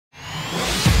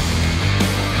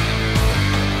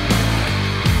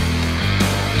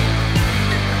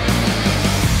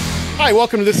Hi,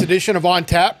 welcome to this edition of On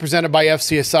Tap, presented by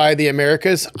FCSI the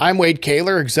Americas. I'm Wade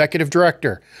Kaler, Executive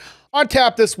Director. On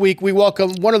Tap this week, we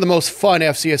welcome one of the most fun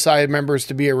FCSI members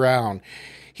to be around.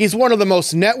 He's one of the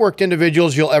most networked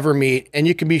individuals you'll ever meet, and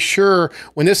you can be sure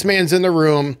when this man's in the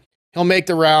room, he'll make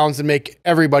the rounds and make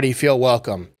everybody feel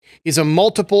welcome. He's a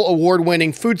multiple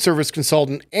award-winning food service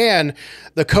consultant and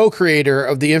the co-creator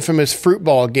of the infamous fruit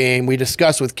ball game we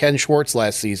discussed with Ken Schwartz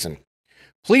last season.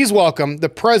 Please welcome the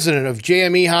president of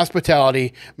JME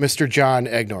Hospitality, Mr. John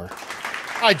Egnor.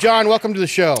 Hi, John. Welcome to the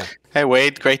show. Hey,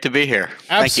 Wade. Great to be here.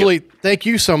 Absolutely. Thank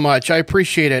you so much. I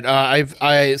appreciate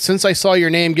it. Since I saw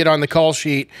your name get on the call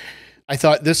sheet, I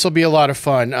thought this will be a lot of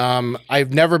fun.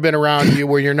 I've never been around you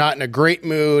where you're not in a great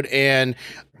mood, and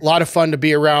a lot of fun to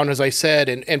be around, as I said,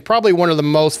 and probably one of the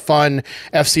most fun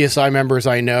FCSI members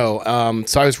I know.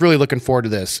 So I was really looking forward to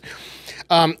this.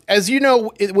 As you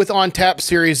know, with On Tap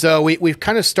series, though, we've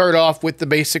kind of start off with the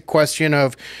basic question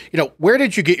of, where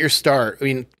did you get your start? I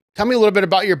mean, tell me a little bit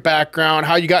about your background,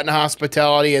 how you got into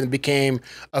hospitality and became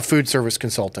a food service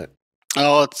consultant.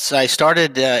 Oh, I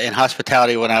started in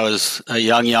hospitality when I was a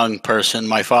young person.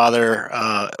 My father,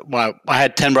 I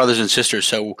had 10 brothers and sisters,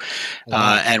 so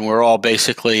and we're all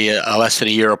basically less than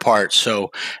a year apart.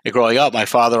 So growing up, my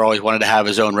father always wanted to have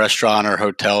his own restaurant or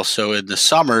hotel. So in the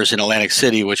summers in Atlantic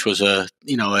City, which was a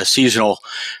seasonal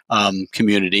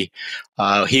community,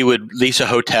 he would lease a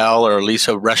hotel or lease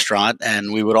a restaurant,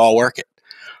 and we would all work it.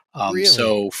 Really?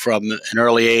 So from an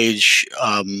early age,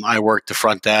 I worked the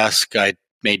front desk. I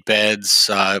made beds,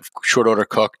 I've short order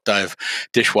cooked, I've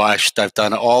dishwashed, I've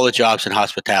done all the jobs in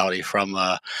hospitality from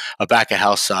a back of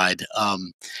house side.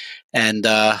 From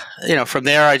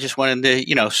there I just went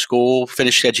into, school,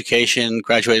 finished education,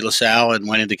 graduated LaSalle, and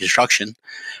went into construction.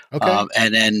 Okay.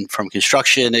 And then from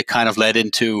construction, it kind of led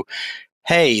into,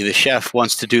 hey, the chef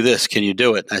wants to do this. Can you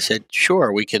do it? And I said,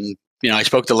 sure, we can. I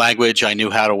spoke the language. I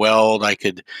knew how to weld. I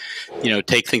could,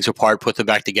 take things apart, put them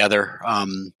back together.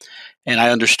 And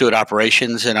I understood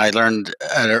operations, and I learned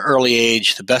at an early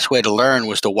age the best way to learn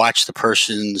was to watch the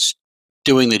person's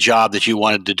doing the job that you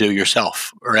wanted to do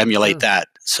yourself or emulate that.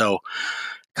 So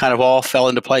kind of all fell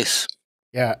into place.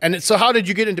 Yeah. And so how did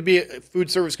you get into be a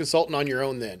food service consultant on your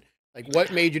own then? Like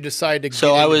what made you decide to get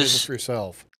into business for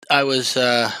yourself? I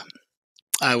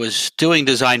was doing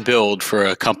design build for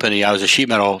a company. I was a sheet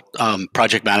metal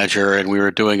project manager, and we were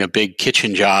doing a big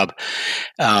kitchen job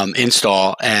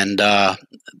install. And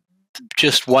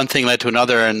just one thing led to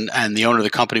another, and the owner of the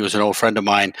company was an old friend of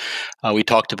mine. We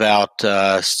talked about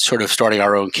sort of starting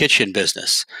our own kitchen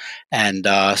business. And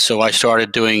so I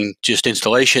started doing just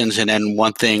installations, and then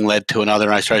one thing led to another,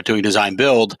 and I started doing design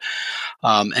build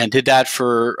and did that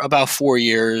for about 4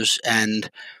 years. And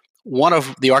one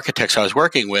of the architects I was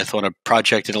working with on a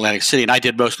project in Atlantic City, and I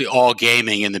did mostly all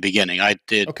gaming in the beginning. I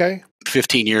did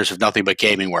 15 years of nothing but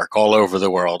gaming work all over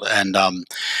the world. And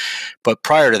but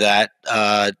prior to that,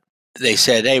 they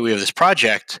said, hey, we have this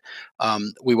project.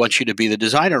 We want you to be the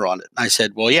designer on it. And I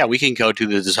said, well, yeah, we can go do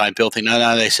the design build thing.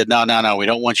 No. They said, no, we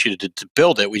don't want you to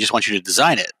build it. We just want you to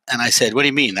design it. And I said, what do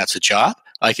you mean? That's a job?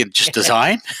 I can just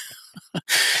design?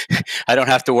 I don't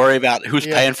have to worry about who's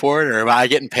paying for it, or am I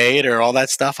getting paid, or all that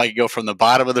stuff. I can go from the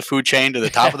bottom of the food chain to the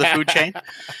top of the food chain.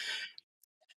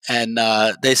 And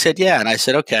they said, yeah. And I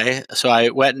said, okay. So I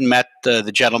went and met the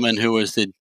gentleman who was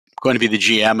going to be the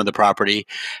GM of the property,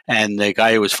 and the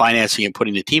guy who was financing and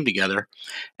putting the team together.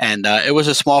 And it was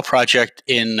a small project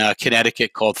in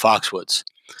Connecticut called Foxwoods.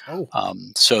 Oh.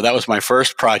 So that was my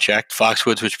first project,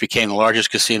 Foxwoods, which became the largest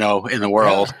casino in the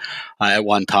world at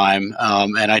one time.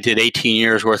 And I did 18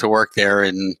 years worth of work there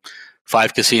in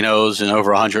 5 casinos and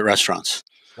over 100 restaurants.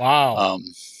 Wow.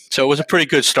 So it was a pretty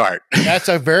good start. That's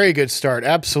a very good start.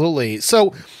 Absolutely.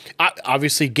 So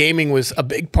obviously gaming was a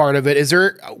big part of it.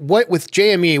 With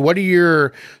JME, what are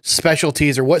your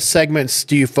specialties, or what segments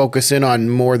do you focus in on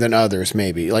more than others?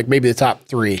 Maybe the top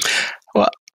 3.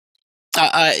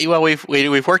 Well,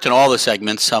 we've worked in all the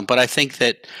segments, but I think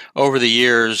that over the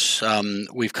years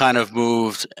we've kind of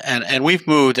moved, and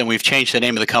we've changed the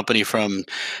name of the company from,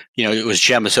 it was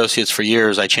GEM Associates for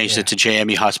years. I changed it to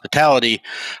JME Hospitality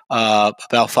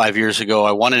about 5 years ago.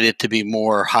 I wanted it to be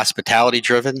more hospitality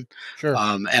driven,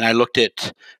 and I looked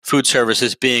at food service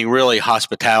as being really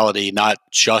hospitality, not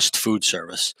just food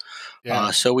service.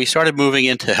 Yeah. So we started moving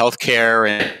into healthcare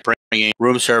and bringing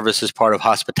room service as part of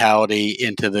hospitality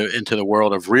into the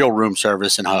world of real room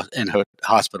service in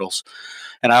hospitals.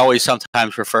 And I always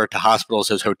sometimes refer to hospitals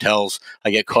as hotels.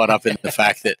 I get caught up in the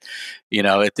fact that,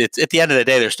 it's at the end of the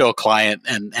day, they're still a client,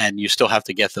 and you still have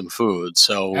to get them food.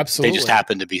 So They just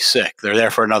happen to be sick. They're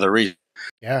there for another reason.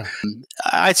 Yeah,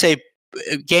 I'd say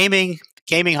gaming,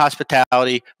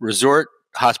 hospitality, resort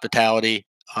hospitality,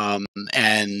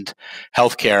 and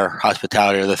healthcare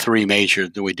hospitality are the three major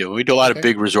that we do. We do a lot of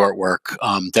big resort work,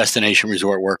 destination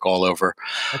resort work all over.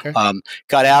 Okay.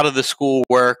 Got out of the school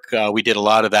work. We did a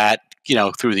lot of that,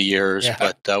 through the years,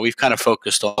 but we've kind of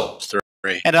focused on those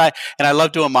three. And I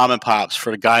love doing mom and pops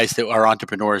for the guys that are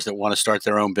entrepreneurs that want to start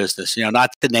their own business.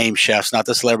 Not the name chefs, not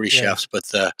the celebrity chefs, but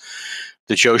the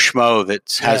Joe Schmo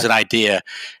that has an idea.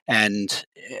 And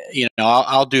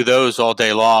I'll do those all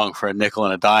day long for a nickel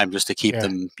and a dime just to keep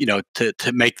them,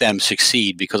 to make them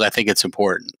succeed, because I think it's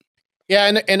important.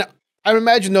 Yeah, and I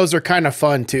imagine those are kind of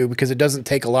fun too, because it doesn't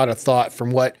take a lot of thought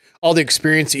from all the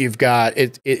experience that you've got.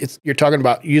 It's you're talking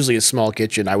about usually a small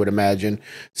kitchen, I would imagine.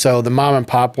 So the mom and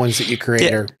pop ones that you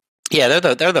create are. Yeah,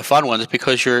 they're the fun ones,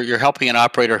 because you're helping an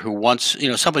operator who wants,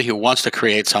 somebody who wants to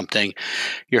create something.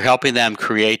 You're helping them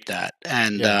create that,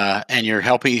 and you're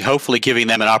hopefully giving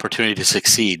them an opportunity to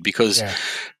succeed, because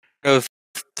of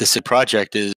this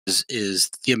project is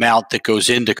the amount that goes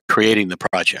into creating the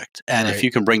project. And if you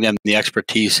can bring them the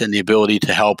expertise and the ability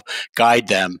to help guide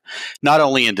them, not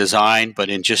only in design, but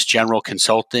in just general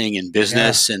consulting and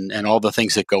business and all the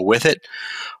things that go with it,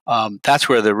 that's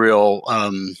where the real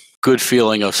good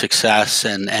feeling of success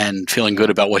and feeling good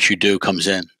about what you do comes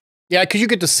in. Yeah, because you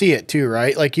get to see it too,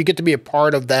 right? Like you get to be a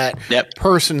part of that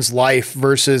person's life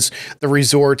versus the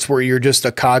resorts where you're just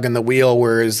a cog in the wheel,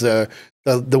 whereas the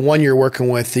one you're working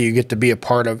with, you get to be a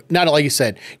part of. Not like you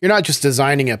said, you're not just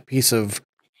designing a piece of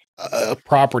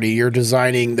property, you're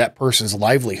designing that person's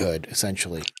livelihood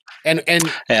essentially, and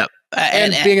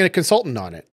being a consultant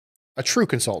on it, a true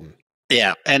consultant.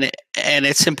 Yeah, and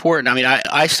it's important. I mean,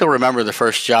 I still remember the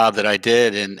first job that I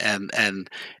did, and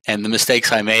the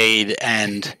mistakes I made,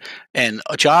 and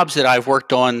jobs that I've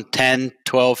worked on 10,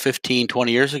 12, 15,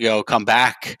 20 years ago come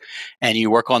back, and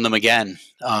you work on them again.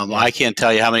 I can't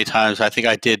tell you how many times I think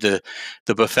I did the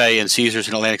buffet in Caesars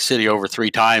in Atlantic City over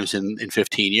 3 times in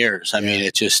 15 years. I mean,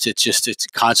 it's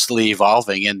constantly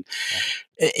evolving, and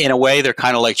in a way, they're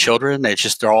kind of like children.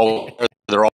 They're all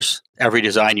every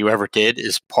design you ever did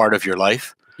is part of your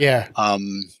life. Yeah.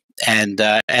 And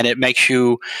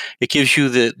it gives you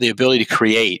the ability to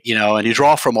create, and you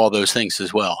draw from all those things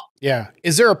as well. Yeah.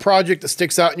 Is there a project that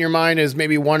sticks out in your mind as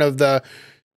maybe one of either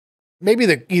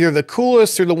the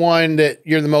coolest or the one that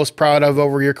you're the most proud of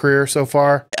over your career so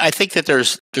far? I think that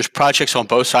there's projects on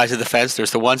both sides of the fence.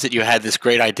 There's the ones that you had this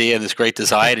great idea and this great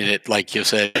design, and it, like you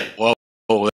said, well,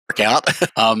 out.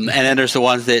 And then there's the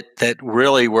ones that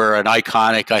really were an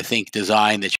iconic, I think,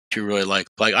 design that you really like.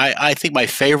 Like I think my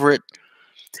favorite,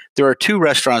 there are 2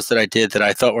 restaurants that I did that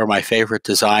I thought were my favorite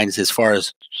designs as far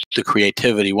as the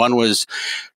creativity. One was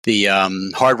the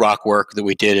Hard Rock work that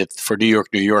we did for New York,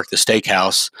 the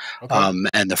steakhouse.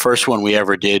 And the first one we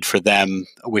ever did for them,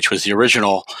 which was the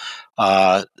original,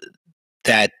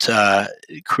 that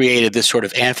created this sort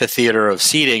of amphitheater of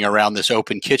seating around this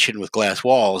open kitchen with glass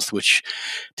walls, which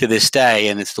to this day,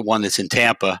 and it's the one that's in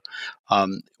Tampa,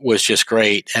 was just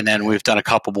great. And then we've done a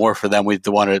couple more for them. We've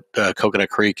the one at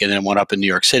Coconut Creek, and then one up in New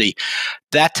York City.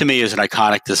 That to me is an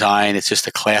iconic design. It's just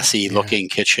a classy looking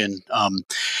kitchen.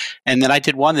 And then I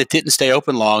did one that didn't stay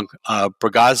open long,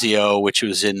 Bragazio, which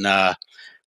was in the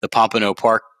Pompano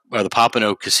Park, or the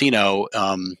Pompano Casino,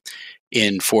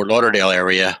 in Fort Lauderdale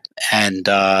area, and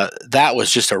that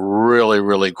was just a really,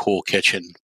 really cool kitchen.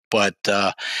 But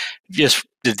just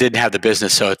it didn't have the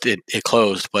business, so it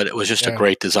closed. But it was just a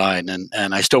great design,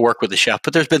 and I still work with the chef.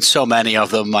 But there's been so many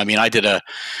of them. I mean, I did a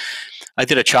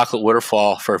chocolate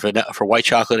waterfall for white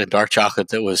chocolate and dark chocolate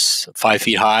that was 5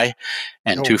 feet high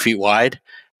and 2 feet wide,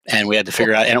 and we had to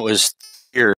figure out, and it was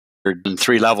here in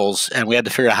 3 levels, and we had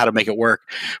to figure out how to make it work.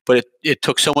 But it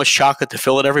took so much chocolate to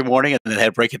fill it every morning, and then they had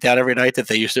to break it down every night, that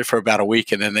they used it for about a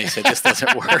week, and then they said, this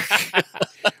doesn't work.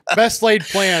 Best laid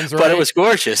plans, right? But it was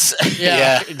gorgeous.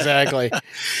 Yeah, exactly.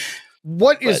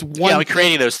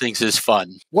 Creating those things is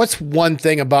fun. What's one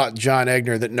thing about John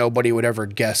Egnor that nobody would ever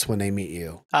guess when they meet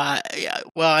you?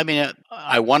 Well, I mean,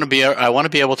 I want to be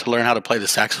able to learn how to play the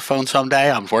saxophone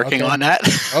someday. I'm working on that.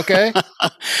 Okay.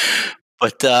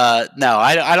 But no,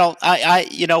 I don't.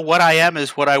 What I am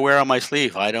is what I wear on my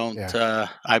sleeve. I don't.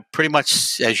 I pretty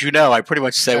much, as you know, I pretty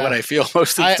much say what I feel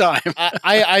most of the time.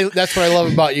 I that's what I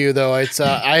love about you, though. It's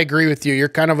I agree with you. You're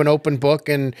kind of an open book,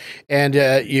 and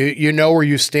you know where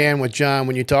you stand with John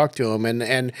when you talk to him,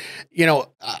 and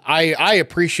I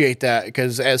appreciate that,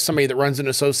 because as somebody that runs an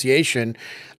association,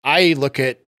 I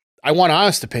want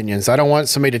honest opinions. I don't want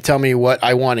somebody to tell me what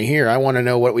I want to hear. I want to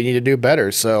know what we need to do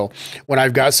better. So when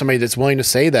I've got somebody that's willing to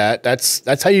say that,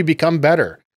 that's how you become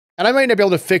better. And I might not be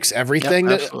able to fix everything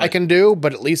that I can do,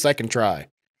 but at least I can try.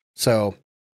 So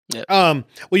Yeah.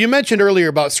 Well, you mentioned earlier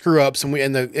about screw ups and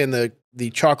the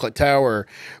chocolate tower.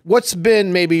 What's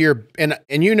been maybe your, and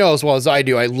you know as well as I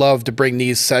do, I love to bring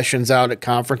these sessions out at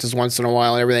conferences once in a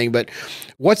while and everything, but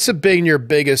what's been your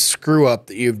biggest screw up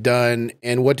that you've done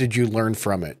and what did you learn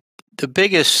from it? The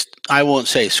biggest, I won't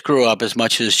say screw up as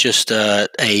much as just an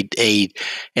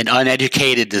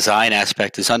uneducated design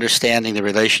aspect, is understanding the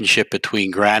relationship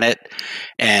between granite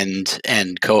and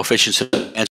coefficients of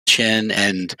tension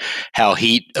and how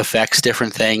heat affects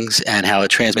different things and how it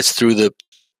transmits through the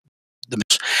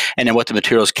and then what the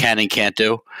materials can and can't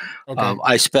do. Okay.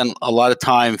 I spent a lot of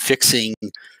time fixing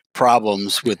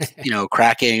problems with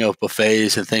cracking of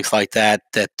buffets and things like that.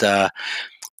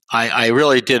 I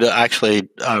really did actually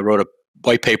wrote a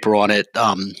white paper on it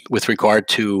with regard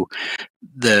to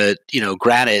the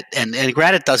granite, and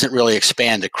granite doesn't really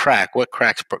expand to crack. What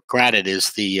cracks granite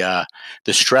is the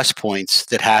stress points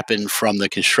that happen from the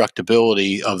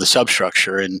constructability of the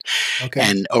substructure,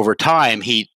 and over time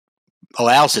heat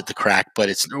allows it to crack, but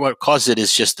it's what causes it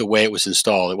is just the way it was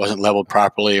installed. It wasn't leveled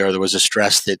properly, or there was a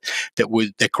stress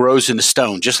that grows in the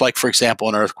stone. Just like, for example,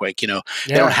 an earthquake. They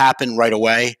don't happen right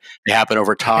away; they happen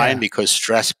over time because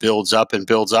stress builds up and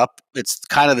builds up. It's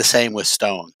kind of the same with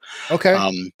stone.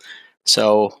 Okay.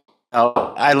 So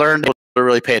I learned to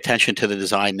really pay attention to the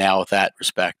design now with that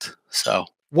respect. So,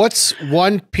 what's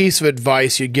one piece of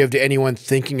advice you'd give to anyone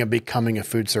thinking of becoming a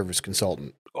food service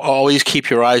consultant? Always keep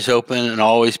your eyes open and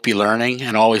always be learning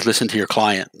and always listen to your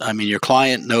client. I mean, your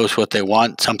client knows what they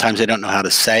want. Sometimes they don't know how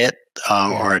to say it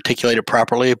or articulate it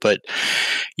properly, but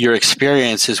your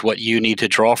experience is what you need to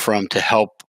draw from to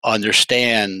help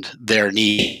understand their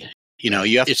need.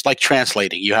 It's like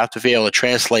translating. You have to be able to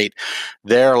translate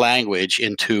their language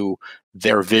into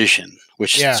their vision,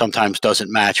 which sometimes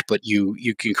doesn't match, but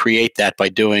you can create that by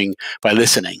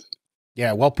listening.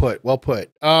 Yeah, well put. Well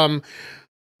put.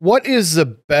 What is the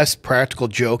best practical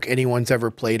joke anyone's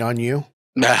ever played on you?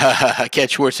 Ken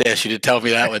Schwartz asked you to tell me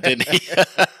that one, didn't he?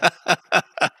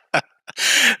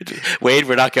 Wade,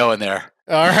 we're not going there.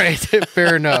 All right,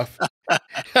 fair enough.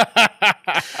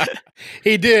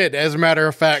 He did, as a matter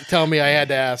of fact, tell me I had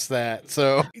to ask that.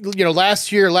 So, last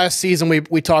season,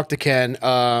 we talked to Ken,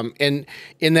 and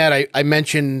in that I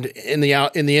mentioned in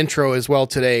the intro as well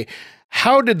today,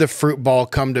 how did the fruit ball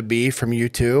come to be from you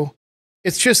two?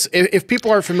 It's just, if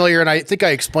people aren't familiar, and I think I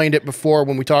explained it before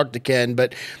when we talked to Ken,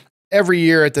 but every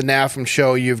year at the NAFM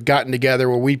show, you've gotten together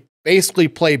where we basically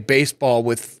play baseball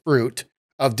with fruit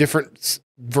of different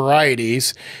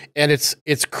varieties, and it's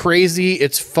crazy,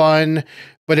 it's fun,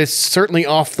 but it's certainly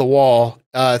off the wall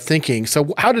thinking.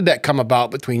 So how did that come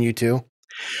about between you two?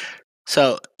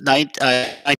 So 19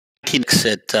 at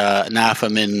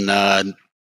NAFM in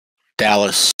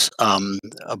Dallas,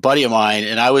 a buddy of mine,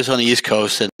 and I was on the East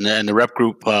Coast, and the rep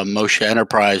group, Moshe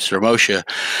Enterprise, or Moshe,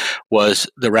 was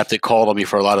the rep that called on me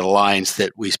for a lot of the lines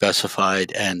that we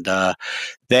specified, and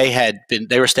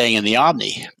they were staying in the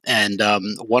Omni, and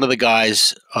one of the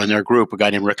guys on their group, a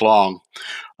guy named Rick Long,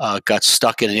 got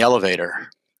stuck in an elevator,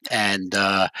 and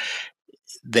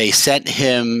they sent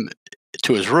him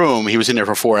to his room. He was in there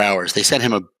for 4 hours. They sent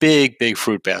him a big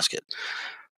fruit basket.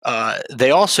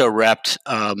 They also repped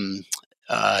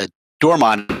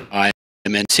Dormont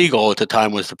and Siegel at the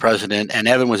time was the president, and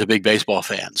Evan was a big baseball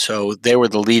fan. So they were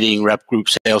the leading rep group,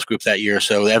 sales group that year.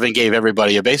 So Evan gave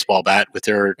everybody a baseball bat with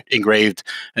their engraved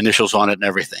initials on it and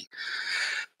everything.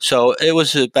 So it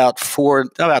was about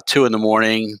 2 in the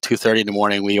morning, 2:30 in the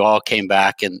morning. We all came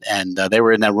back and they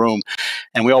were in that room,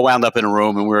 and we all wound up in a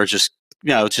room, and we were just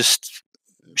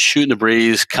shooting the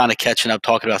breeze, kind of catching up,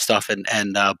 talking about stuff.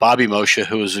 And Bobby Moshe,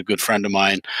 who was a good friend of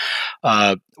mine,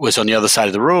 was on the other side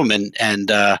of the room, and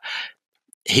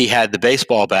he had the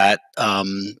baseball bat,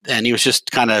 and he was just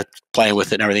kind of playing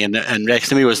with it and everything. And next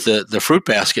to me was the fruit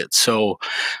basket. So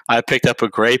I picked up a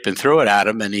grape and threw it at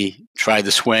him, and he tried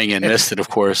to swing and missed it. Of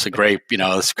course, the grape,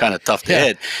 it's kind of tough to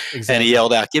hit. Exactly. And he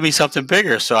yelled out, "Give me something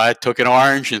bigger!" So I took an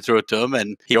orange and threw it to him,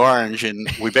 and he orange, and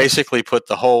we basically put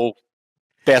the whole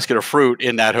basket of fruit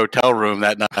in that hotel room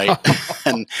that night.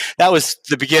 And that was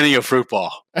the beginning of fruit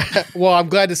ball. Well, I'm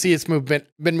glad to see it's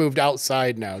been moved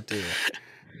outside now too.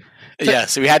 Yeah,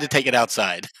 so we had to take it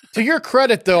outside. To your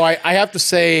credit, though, I have to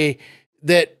say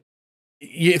that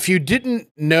if you didn't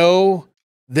know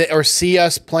that or see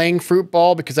us playing fruit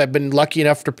ball, because I've been lucky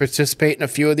enough to participate in a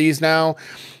few of these now,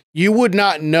 you would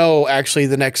not know actually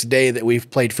the next day that we've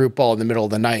played fruit ball in the middle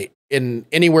of the night in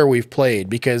anywhere we've played,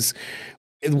 because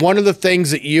one of the things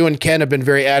that you and Ken have been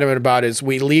very adamant about is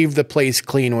we leave the place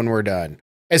clean when we're done.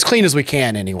 As clean as we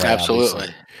can anyway. Absolutely.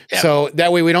 Yeah. So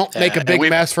that way we don't make a big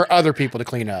mess for other people to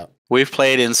clean up. We've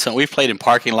played in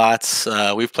parking lots.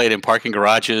 We've played in parking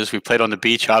garages. We played on the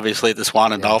beach, obviously, at the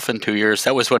Swan and Dolphin 2 years.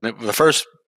 That was when the first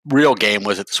real game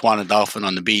was at the Swan and Dolphin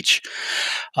on the beach.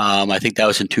 I think that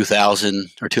was in 2000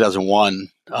 or 2001,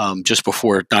 just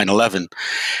before 9/11.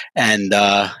 And,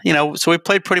 so we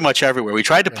played pretty much everywhere. We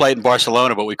tried to play it in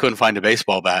Barcelona, but we couldn't find a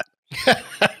baseball bat.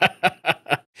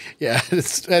 Yeah,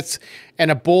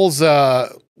 and a Bulls,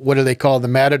 what do they call the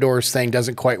Matadors thing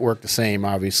doesn't quite work the same,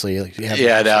 obviously. Like No,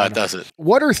 it doesn't.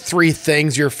 What are 3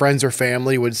 things your friends or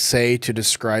family would say to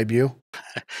describe you?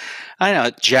 I know,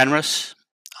 generous,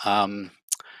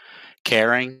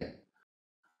 caring,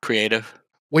 creative.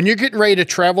 When you're getting ready to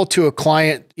travel to a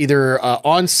client, either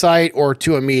on site or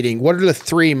to a meeting, what are the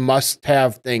 3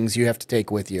 must-have things you have to take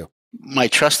with you? My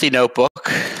trusty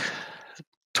notebook,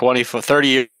 30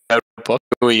 year notebook,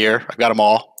 a year. I've got them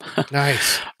all.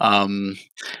 Nice.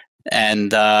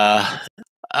 And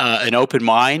an open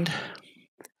mind,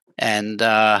 and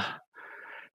a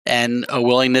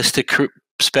willingness to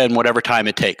spend whatever time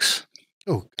it takes.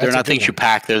 Oh, they're not things you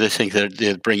pack; they're the things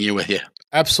that bring you with you.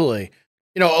 Absolutely.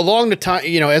 Along the time,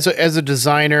 as a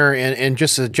designer and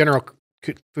just a general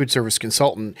food service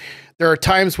consultant, there are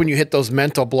times when you hit those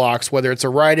mental blocks, whether it's a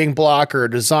writing block or a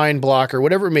design block or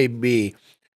whatever it may be.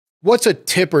 What's a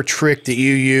tip or trick that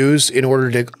you use in order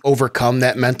to overcome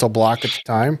that mental block at the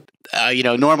time?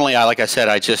 Normally, like I said,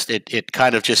 it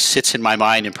kind of just sits in my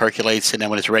mind and percolates, and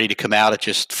then when it's ready to come out, it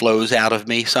just flows out of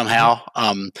me somehow.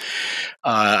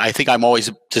 I think I'm always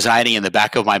designing in the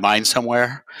back of my mind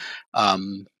somewhere.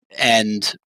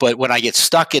 But when I get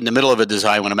stuck in the middle of a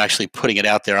design, when I'm actually putting it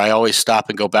out there, I always stop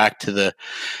and go back to the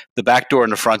back door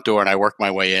and the front door, and I work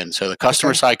my way in. So the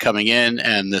customer side coming in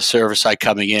and the service side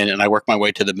coming in, and I work my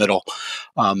way to the middle.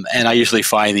 And I usually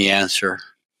find the answer.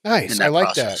 Nice. I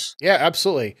like that. Yeah,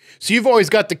 absolutely. So you've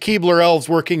always got the Keebler elves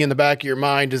working in the back of your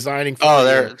mind, designing for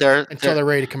until they're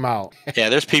ready to come out. Yeah,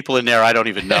 there's people in there I don't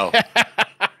even know.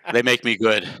 They make me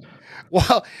good.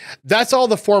 Well, that's all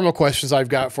the formal questions I've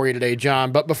got for you today,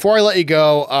 John. But before I let you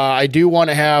go, I do want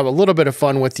to have a little bit of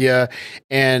fun with you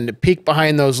and peek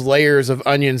behind those layers of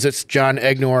onions. It's John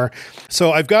Egnor.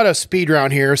 So I've got a speed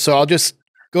round here, so I'll just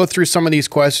go through some of these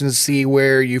questions, see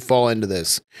where you fall into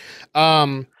this.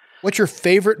 What's your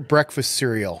favorite breakfast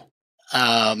cereal?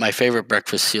 My favorite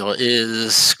breakfast cereal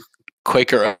is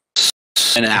Quaker Oats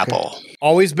and apple.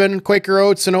 Always been Quaker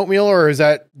Oats and oatmeal, or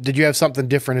did you have something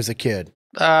different as a kid?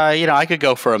 I could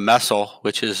go for a messel,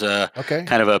 which is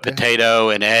kind of a potato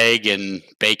and egg and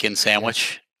bacon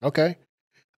sandwich. Okay.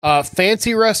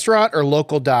 Fancy restaurant or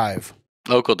local dive?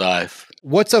 Local dive.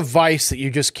 What's a vice that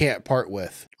you just can't part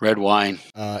with? Red wine.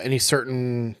 Any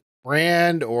certain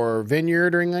brand or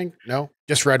vineyard or anything? No,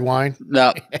 just red wine?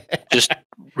 No, just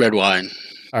red wine.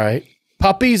 All right.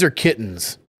 Puppies or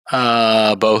kittens?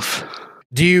 Both.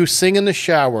 Do you sing in the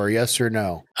shower, yes or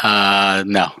no?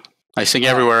 No. I sing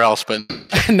everywhere else, but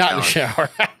not in the shower.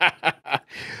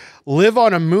 Live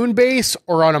on a moon base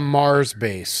or on a Mars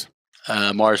base?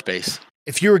 Mars base.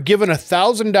 If you were given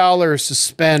 $1,000 to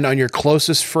spend on your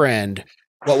closest friend,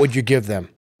 what would you give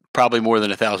them? Probably more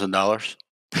than $1,000.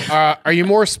 Are you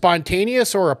more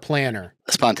spontaneous or a planner?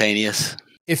 Spontaneous.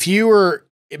 If you were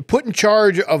put in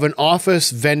charge of an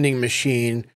office vending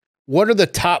machine, what are the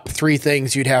top 3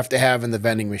 things you'd have to have in the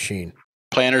vending machine?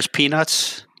 Planters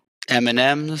peanuts,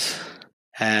 M&Ms,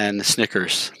 and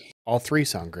Snickers. All 3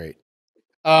 sound great.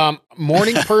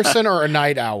 Morning person or a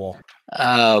night owl?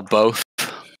 Both.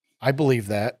 I believe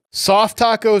that. Soft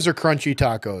tacos or crunchy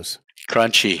tacos?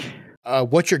 Crunchy.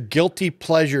 What's your guilty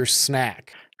pleasure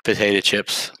snack? Potato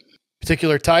chips.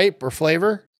 Particular type or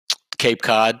flavor? Cape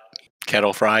Cod,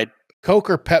 kettle fried. Coke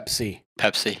or Pepsi?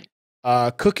 Pepsi.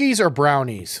 Cookies or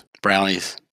brownies?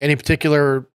 Brownies. Any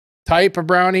particular type of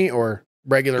brownie or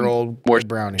regular old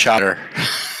brownie? Chocolate.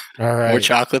 All right. More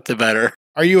chocolate, the better.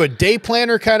 Are you a day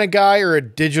planner kind of guy or a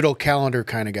digital calendar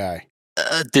kind of guy?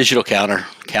 Digital calendar.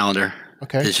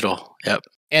 Okay. Digital. Yep.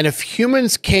 And if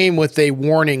humans came with a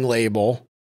warning label,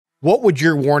 what would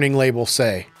your warning label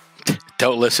say?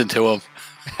 Don't listen to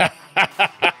them.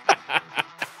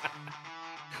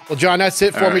 Well, John, that's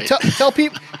it for me. Right.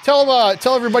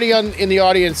 Tell everybody in the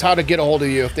audience how to get a hold of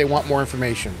you if they want more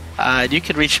information. You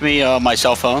can reach me on my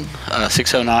cell phone,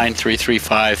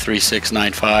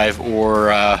 609-335-3695,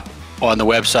 or on the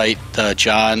website,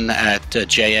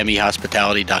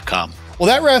 john@jmehospitality.com. Well,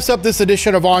 that wraps up this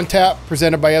edition of On Tap,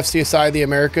 presented by FCSI the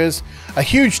Americas. A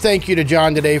huge thank you to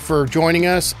John today for joining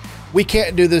us. We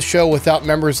can't do this show without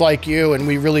members like you, and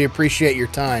we really appreciate your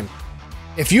time.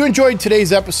 If you enjoyed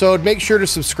today's episode, make sure to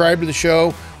subscribe to the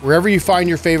show wherever you find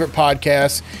your favorite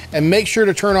podcasts, and make sure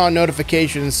to turn on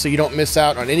notifications so you don't miss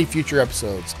out on any future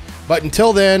episodes. But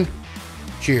until then,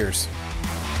 Cheers.